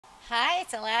Hi,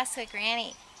 it's Alaska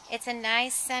Granny. It's a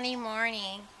nice sunny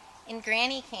morning in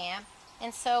Granny Camp,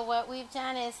 and so what we've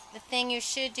done is the thing you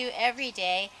should do every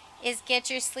day is get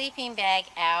your sleeping bag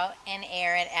out and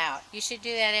air it out. You should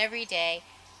do that every day.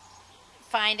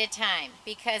 Find a time,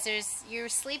 because your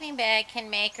sleeping bag can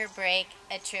make or break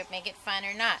a trip, make it fun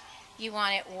or not. You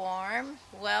want it warm,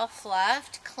 well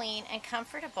fluffed, clean, and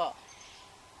comfortable.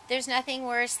 There's nothing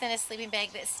worse than a sleeping bag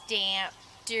that's damp,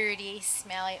 dirty,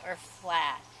 smelly, or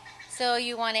flat. So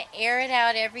you want to air it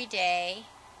out every day.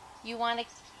 You want to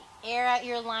air out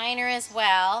your liner as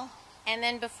well. And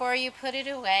then before you put it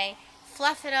away,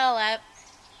 fluff it all up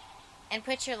and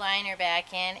put your liner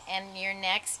back in, and your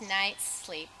next night's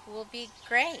sleep will be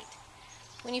great.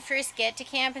 When you first get to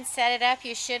camp and set it up,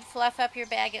 you should fluff up your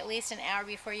bag at least an hour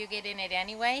before you get in it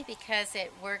anyway, because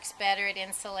it works better at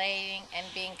insulating and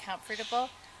being comfortable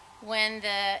when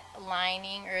the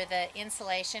lining or the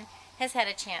insulation has had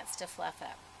a chance to fluff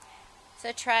up.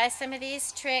 So try some of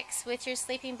these tricks with your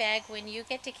sleeping bag when you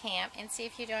get to camp and see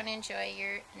if you don't enjoy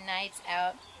your nights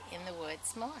out in the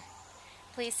woods more.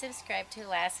 Please subscribe to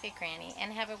Alaska Granny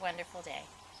and have a wonderful day.